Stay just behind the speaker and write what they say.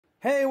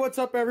Hey, what's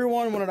up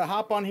everyone? Wanted to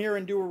hop on here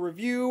and do a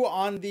review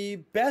on the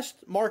best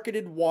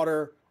marketed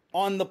water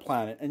on the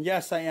planet. And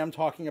yes, I am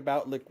talking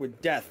about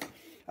Liquid Death.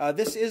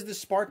 This is the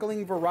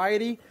sparkling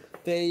variety.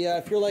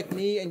 If you're like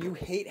me and you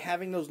hate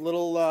having those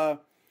little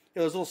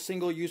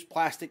single-use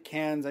plastic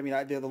cans, I mean,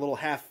 the little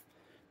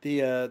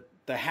the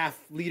half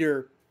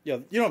liter, you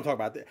know what I'm talking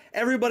about.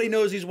 Everybody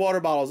knows these water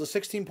bottles, the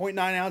 16.9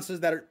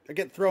 ounces that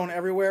get thrown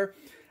everywhere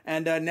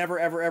and never,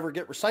 ever, ever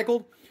get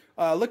recycled.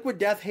 Liquid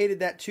Death hated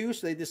that too,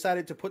 so they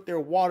decided to put their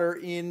water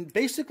in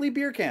basically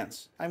beer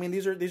cans. I mean,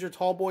 these are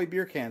tall boy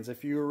beer cans.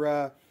 If you're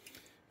a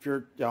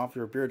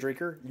beer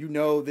drinker, you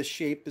know this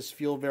shape, this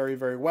feel very,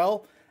 very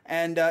well,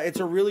 and it's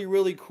a really,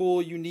 really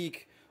cool,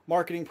 unique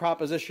marketing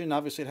proposition.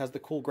 Obviously, it has the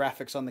cool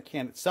graphics on the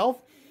can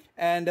itself,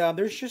 and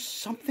there's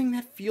just something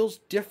that feels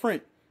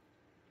different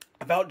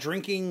about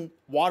drinking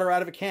water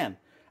out of a can.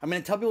 I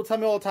mean, people tell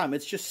me all the time,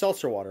 it's just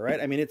seltzer water,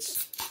 right? I mean,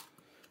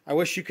 I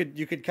wish you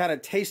could kind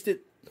of taste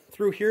it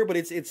through here, but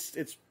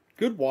it's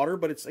good water,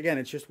 but it's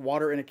just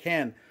water in a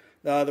can.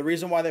 The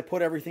reason why they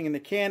put everything in the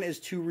can is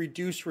to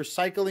reduce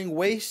recycling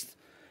waste,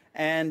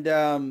 and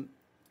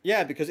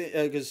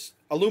because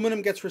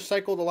aluminum gets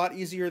recycled a lot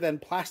easier than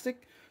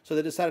plastic, so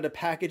they decided to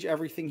package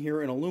everything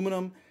here in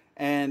aluminum,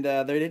 and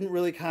they didn't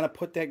really kind of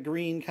put that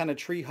green kind of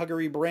tree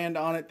huggery brand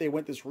on it. They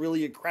went this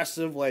really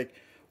aggressive, like,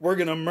 we're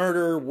gonna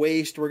murder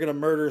waste, we're gonna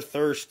murder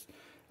thirst.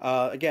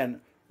 Again,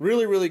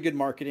 really, really good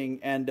marketing,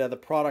 and the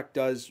product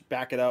does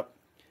back it up.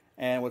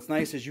 And what's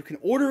nice is you can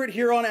order it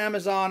here on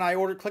Amazon. I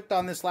clicked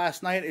on this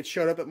last night. It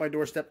showed up at my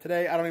doorstep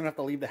today. I don't even have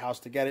to leave the house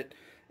to get it.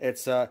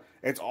 It's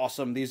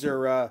awesome. These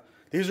are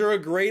a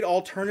great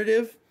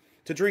alternative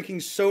to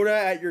drinking soda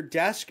at your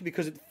desk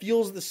because it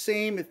feels the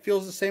same. It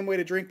feels the same way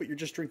to drink, but you're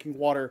just drinking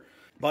water.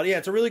 But yeah,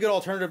 it's a really good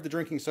alternative to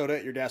drinking soda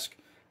at your desk.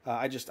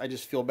 I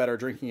just feel better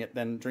drinking it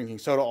than drinking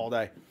soda all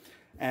day.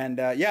 And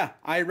yeah,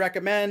 I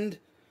recommend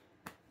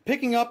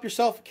picking up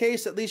yourself a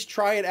case. At least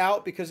try it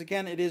out, because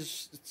again,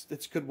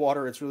 it's good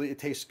water. It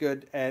tastes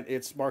good, and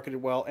it's marketed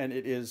well, and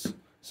it is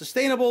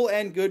sustainable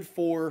and good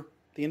for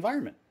the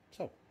environment.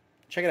 So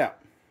check it out.